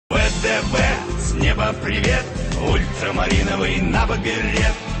ВДВ, с неба привет, ультрамариновый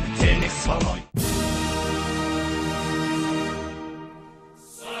набор-берет, денег с волной.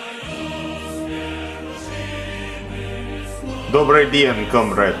 Добрый день,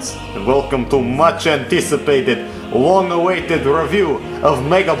 comrades, and welcome to much anticipated, long-awaited review of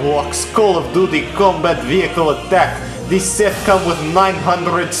Mega Bloks Call of Duty Combat Vehicle Attack. This set comes with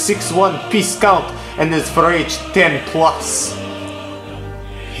 961 piece count and is for age 10+.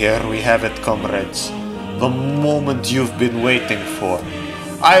 Here we have it, comrades, the moment you've been waiting for.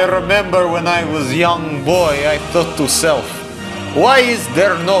 I remember when I was young boy, I thought to self, why is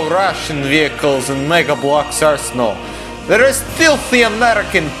there no Russian vehicles in Mega Bloks arsenal? There is filthy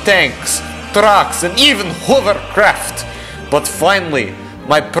American tanks, trucks, and even hovercraft. But finally,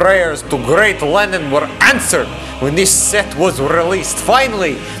 my prayers to great Lenin were answered when this set was released.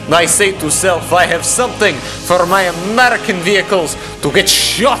 Finally, I say to self, I have something for my American vehicles to get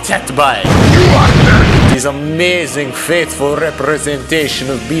shot at by. This amazing, faithful representation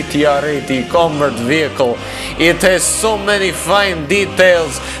of BTR-80 combat vehicle. It has so many fine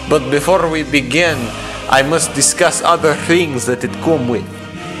details, but before we begin, I must discuss other things that it come with.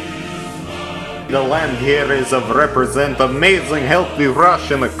 The land here is of represent amazing healthy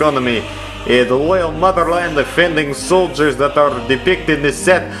Russian economy. The loyal motherland defending soldiers that are depicted in this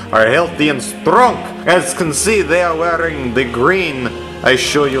set are healthy and strong. As you can see, they are wearing the green. I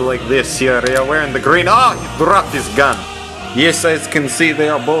show you like this here. They are wearing the green. Ah, he dropped his gun. Yes, as you can see, they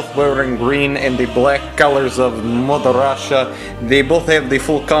are both wearing green and the black colors of Mother Russia. They both have the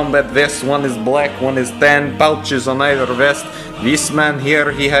full combat vest. One is black, one is tan, pouches on either vest. This man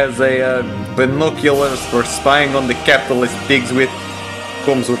here, he has a binoculars for spying on the capitalist pigs with.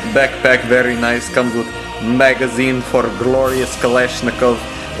 Comes with backpack, very nice. Comes with magazine for glorious Kalashnikov.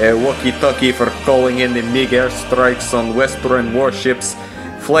 Walkie-talkie for calling in the MiG airstrikes on Western warships.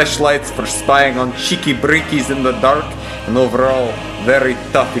 Flashlights for spying on cheeky brickies in the dark, and overall, very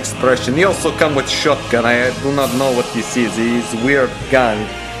tough expression. He also comes with shotgun. I do not know what this is. It's a weird gun.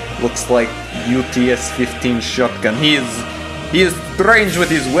 Looks like UTS-15 shotgun. He is strange with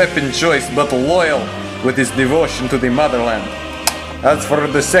his weapon choice, but loyal with his devotion to the motherland. As for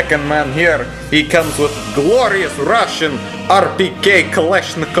the second man here, he comes with glorious Russian RPK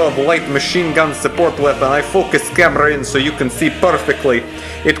Kalashnikov light machine gun support weapon. I focus camera in so you can see perfectly.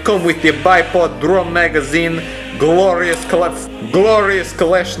 It comes with the bipod drum magazine, glorious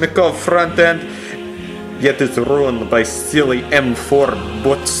Kalashnikov front end, yet it's ruined by silly M4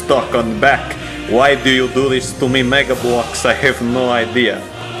 butt stock on back. Why do you do this to me, Mega Bloks? I have no idea.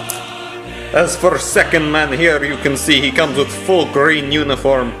 As for second man here, you can see he comes with full green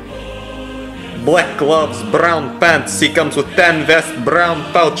uniform, black gloves, brown pants. He comes with tan vest, brown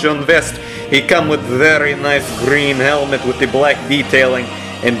pouch on vest. He comes with very nice green helmet with the black detailing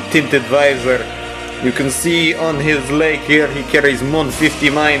and tinted visor. You can see on his leg here he carries Mon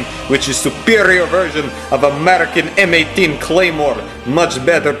 59, which is superior version of American M18 Claymore. Much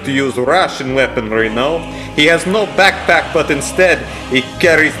better to use Russian weaponry, no? He has no backpack, but instead he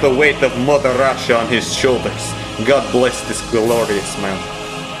carries the weight of Mother Russia on his shoulders. God bless this glorious man.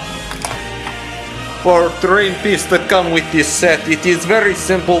 For terrain piece that come with this set, it is very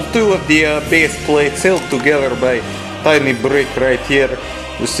simple. Two of the base plates held together by tiny brick right here.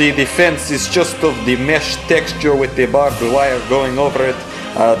 You see, the fence is just of the mesh texture with the barbed wire going over it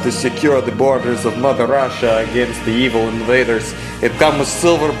to secure the borders of Mother Russia against the evil invaders. It comes with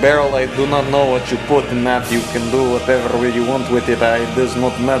silver barrel. I do not know what you put in that. You can do whatever you want with it. It does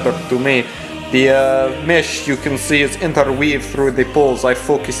not matter to me. The mesh, you can see, is interweaved through the poles. I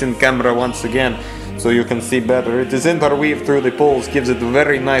focus in camera once again so you can see better. It is interweaved through the poles, gives it a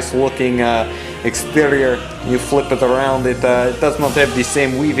very nice looking exterior. You flip it around, it does not have the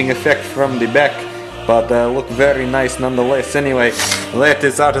same weaving effect from the back, but look very nice nonetheless. Anyway, that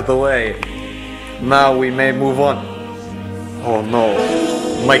is out of the way. Now we may move on. Oh no,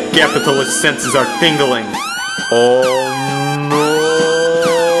 my capitalist senses are tingling. Oh no,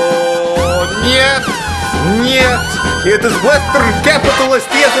 нет, нет, it is Western capitalist,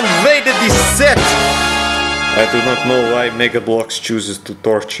 he has invaded the set. I do not know why Mega Bloks chooses to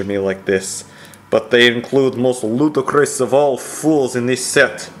torture me like this, but they include most ludicrous of all fools in this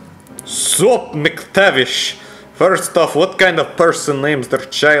set. Soap McTavish. First off, what kind of person names their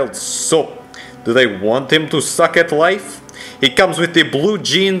child Soap? Do they want him to suck at life? He comes with the blue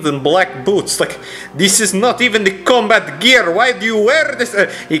jeans and black boots. Like, this is not even the combat gear. Why do you wear this?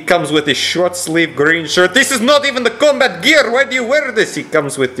 He comes with a short sleeve green shirt. This is not even the combat gear. Why do you wear this? He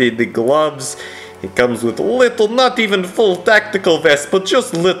comes with the gloves. He comes with little, not even full tactical vest, but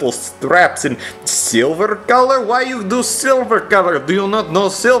just little straps in silver color. Why you do silver color? Do you not know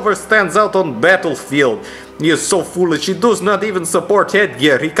silver stands out on battlefield? He is so foolish, he does not even support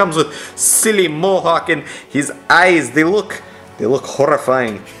headgear. He comes with silly mohawk and his eyes, they look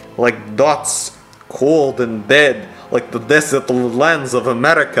horrifying. Like dots, cold and dead, like the desert lands of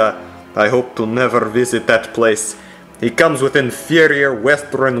America. I hope to never visit that place. He comes with inferior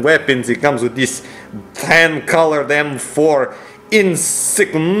Western weapons. He comes with this tan-colored M4,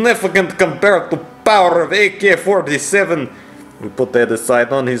 insignificant compared to power of AK-47. We put that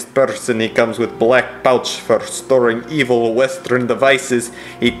aside. On his person he comes with black pouch for storing evil Western devices.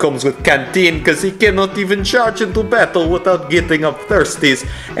 He comes with canteen because he cannot even charge into battle without getting up thirsties.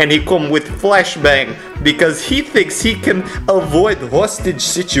 And he comes with flashbang because he thinks he can avoid hostage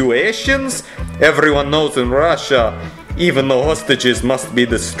situations. Everyone knows in Russia, even the hostages must be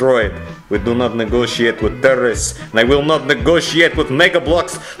destroyed. We do not negotiate with terrorists, and I will not negotiate with Mega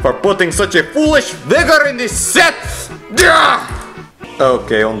Bloks for putting such a foolish figure in this set!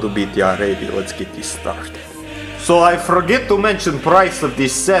 Okay, on to BTR-80, let's get this started. So I forget to mention price of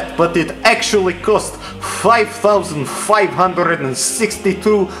this set, but it actually cost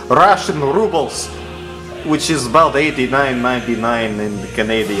 5,562 Russian rubles, which is about 89.99 in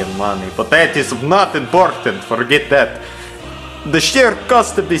Canadian money, but that is not important, forget that. The sheer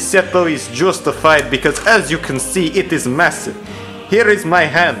cost of this set though is justified because as you can see it is massive. Here is my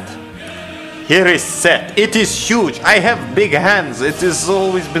hand. Here is set. It is huge. I have big hands. It has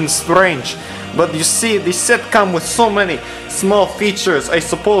always been strange. But you see this set comes with so many small features. I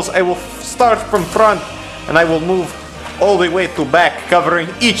suppose I will start from front and I will move all the way to back, covering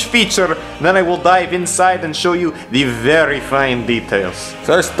each feature. Then I will dive inside and show you the very fine details.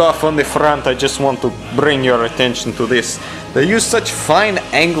 First off, on the front, I just want to bring your attention to this. They use such fine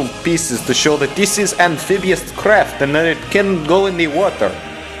angled pieces to show that this is amphibious craft and that it can go in the water.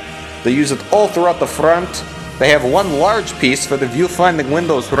 They use it all throughout the front. They have one large piece for the viewfinding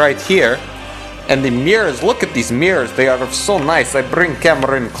windows right here. And the mirrors, look at these mirrors, they are so nice. I bring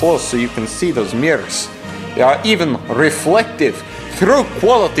camera in close so you can see those mirrors. They are even reflective, true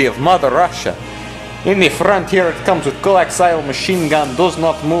quality of Mother Russia. In the front here it comes with coaxial machine gun, does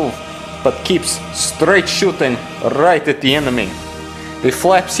not move, but keeps straight shooting right at the enemy. The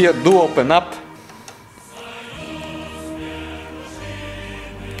flaps here do open up.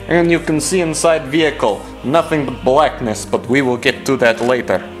 And you can see inside vehicle, nothing but blackness, but we will get to that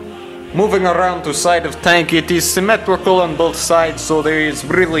later. Moving around to side of tank, it is symmetrical on both sides, so there is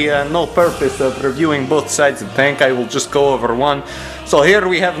really no purpose of reviewing both sides of tank. I will just go over one. So here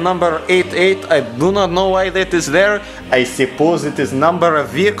we have number 88. I do not know why that is there. I suppose it is number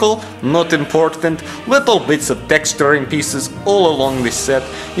of vehicle, not important. Little bits of texturing pieces all along this set.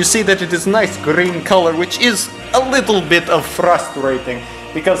 You see that it is nice green color, which is a little bit of frustrating,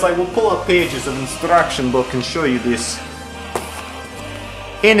 because I will pull up pages of instruction book and show you this.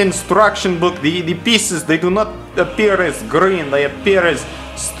 In instruction book, the pieces, they do not appear as green, they appear as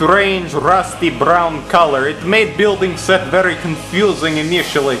strange rusty brown color. It made building set very confusing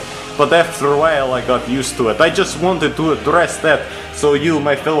initially, but after a while I got used to it. I just wanted to address that so you,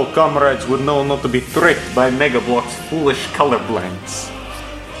 my fellow comrades, would know not to be tricked by Mega Bloks' foolish colorblindness.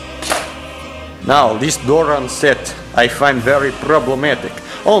 Now, this door on set I find very problematic.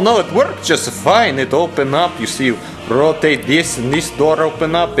 Oh no, it worked just fine. It opened up, you see, rotate this and this door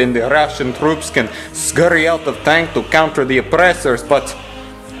open up and the Russian troops can scurry out of tank to counter the oppressors, but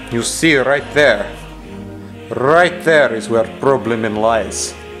you see right there is where problem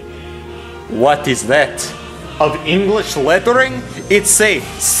lies. What is that? Of English lettering? It's a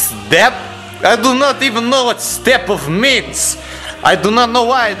step? I do not even know what step of means. I do not know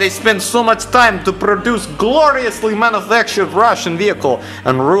why they spend so much time to produce gloriously manufactured Russian vehicle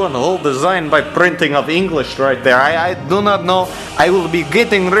and ruin the whole design by printing of English right there. I do not know. I will be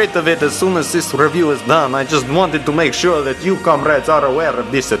getting rid of it as soon as this review is done. I just wanted to make sure that you comrades are aware of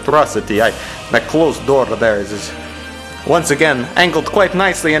this atrocity. The closed door there is once again angled quite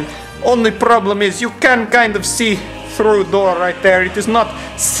nicely, and only problem is you can kind of see through door right there. It is not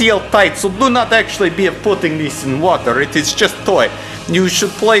sealed tight, so do not actually be putting this in water. It is just toy. You should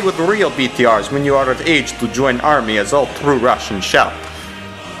play with real BTRs when you are of age to join army, as all true Russians shall.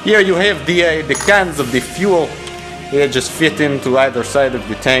 Here you have the cans of the fuel. They just fit into either side of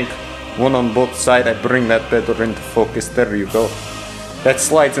the tank, one on both sides. I bring that better into focus. There you go. That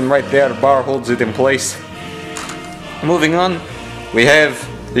slides in right there. Bar holds it in place. Moving on, we have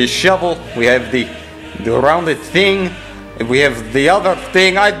the shovel. We have the rounded thing, we have the other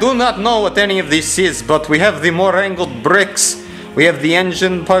thing. I do not know what any of this is, but we have the more angled bricks, We have the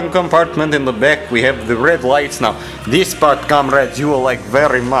engine compartment in the back, we have the red lights. Now, this part, comrades, you will like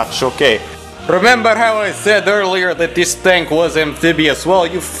very much, okay? Remember how I said earlier that this tank was amphibious? Well,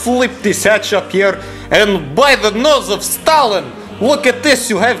 you flip this hatch up here, and by the nose of Stalin, look at this,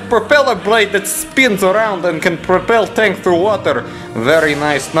 you have propeller blade that spins around and can propel tank through water. Very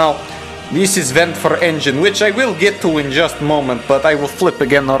nice. Now, this is vent for engine, which I will get to in just a moment, but I will flip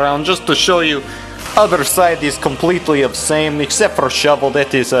again around just to show you. Other side is completely the same, except for shovel.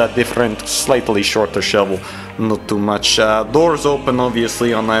 That is a different, slightly shorter shovel. Not too much. Doors open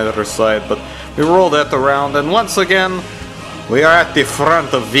obviously on either side, but we roll that around, and once again we are at the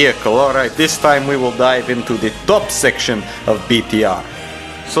front of vehicle. Alright, this time we will dive into the top section of BTR.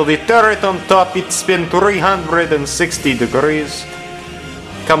 So the turret on top, it spins 360 degrees.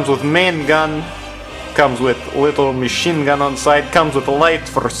 Comes with main gun. Comes with little machine gun on side, comes with a light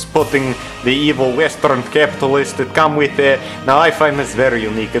for spotting the evil western capitalist. It comes with now I find this very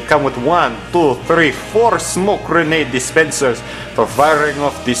unique. It comes with 1, 2, 3, 4 smoke grenade dispensers for firing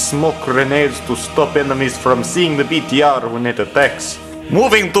off the smoke grenades to stop enemies from seeing the BTR when it attacks.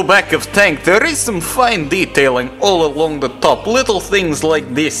 Moving to back of tank, there is some fine detailing all along the top, little things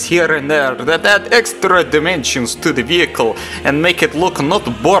like this here and there that add extra dimensions to the vehicle and make it look not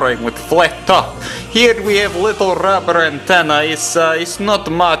boring with flat top. Here we have little rubber antenna, it's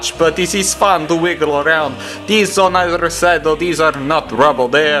not much, but it is fun to wiggle around. These on either side, though, these are not rubber,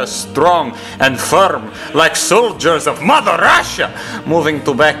 they are strong and firm, like soldiers of Mother Russia. Moving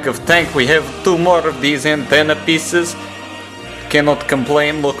to back of tank, we have 2 more of these antenna pieces. Cannot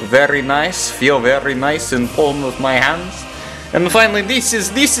complain, look very nice, feel very nice in palm of my hands. And finally, this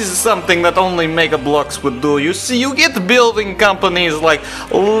is something that only Mega Bloks would do. You see, you get building companies like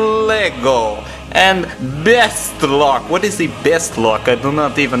Lego and Best Lock. What is the Best Lock? I do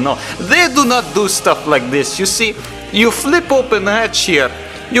not even know. They do not do stuff like this. You see, you flip open the hatch here.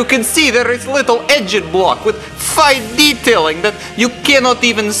 You can see there is little edged block with fine detailing that you cannot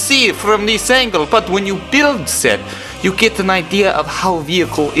even see from this angle. But when you build set, you get an idea of how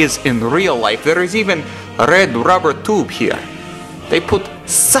vehicle is in real life. There is even a red rubber tube here. They put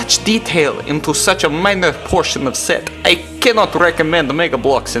such detail into such a minor portion of set. I cannot recommend Mega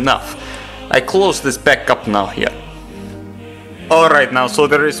Bloks enough. I close this back up now here. Alright, now, so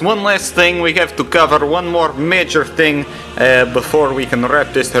there is one last thing we have to cover, one more major thing before we can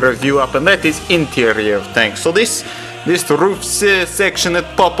wrap this review up, and that is interior of tank. So this roof section, it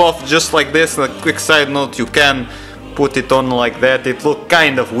pop off just like this. A quick side note, you can put it on like that. It look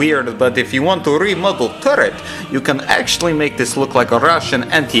kind of weird, but if you want to remodel turret, you can actually make this look like a Russian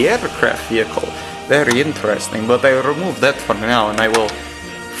anti-aircraft vehicle. Very interesting, but I remove that for now, and I will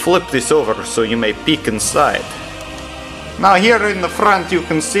flip this over so you may peek inside. Now here in the front you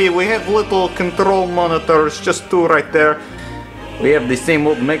can see we have little control monitors, just 2 right there. We have the same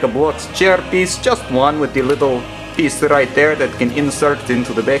old Mega Bloks chair piece, just one with the little piece right there that can insert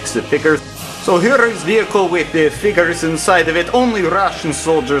into the backs of figures. So here is vehicle with the figures inside of it, only Russian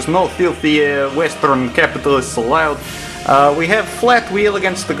soldiers, no filthy western capitalists allowed. We have flat wheel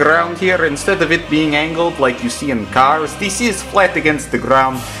against the ground here, instead of it being angled like you see in cars. This is flat against the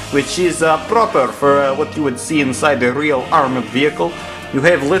ground, which is proper for what you would see inside a real armored vehicle. You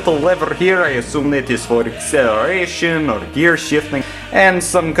have little lever here, I assume it is for acceleration or gear shifting, and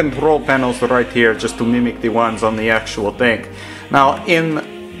some control panels right here just to mimic the ones on the actual tank. Now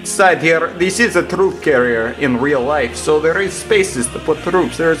inside here, this is a troop carrier in real life, so there is spaces to put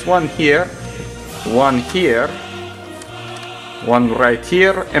troops. There's one here, one right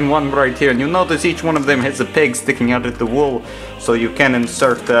here, and one right here. And you notice each one of them has a peg sticking out of the wall, so you can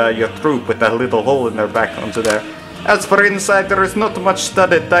insert your troop with that little hole in their back onto there. As for inside, there is not much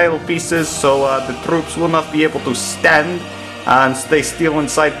studded tile pieces, so the troops will not be able to stand and stay still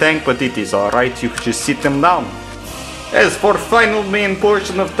inside tank, but it is alright, you just sit them down. As for final main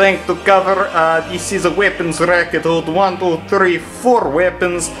portion of tank to cover, this is a weapons rack. It holds 1, 2, 3, 4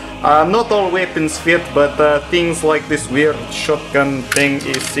 weapons. Not all weapons fit, but things like this weird shotgun thing,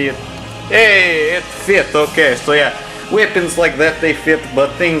 you see it? Hey, it fit, okay, so yeah, weapons like that they fit,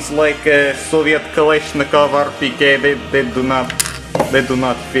 but things like Soviet Kalashnikov RPK, they do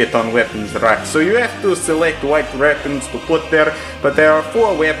not fit on weapons rack. So you have to select white weapons to put there, but there are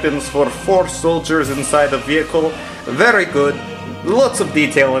 4 weapons for 4 soldiers inside the vehicle. Very good, lots of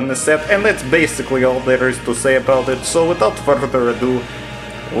detail in the set, and that's basically all there is to say about it. So without further ado,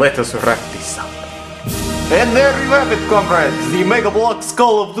 let us wrap this up. And there you have it, comrades, the Mega Bloks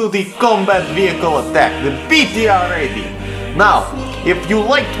Call of Duty Combat Vehicle Attack, the BTR-80. Now, if you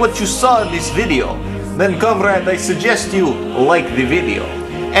liked what you saw in this video, then comrade, I suggest you like the video.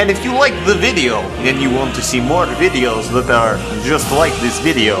 And if you like the video and you want to see more videos that are just like this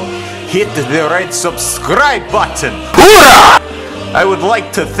video, hit the red subscribe button. Hoorah! I would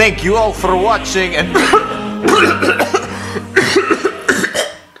like to thank you all for watching and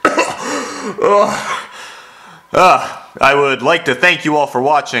I would like to thank you all for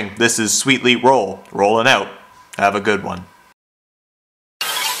watching. This is Sweetly rolling out. Have a good one.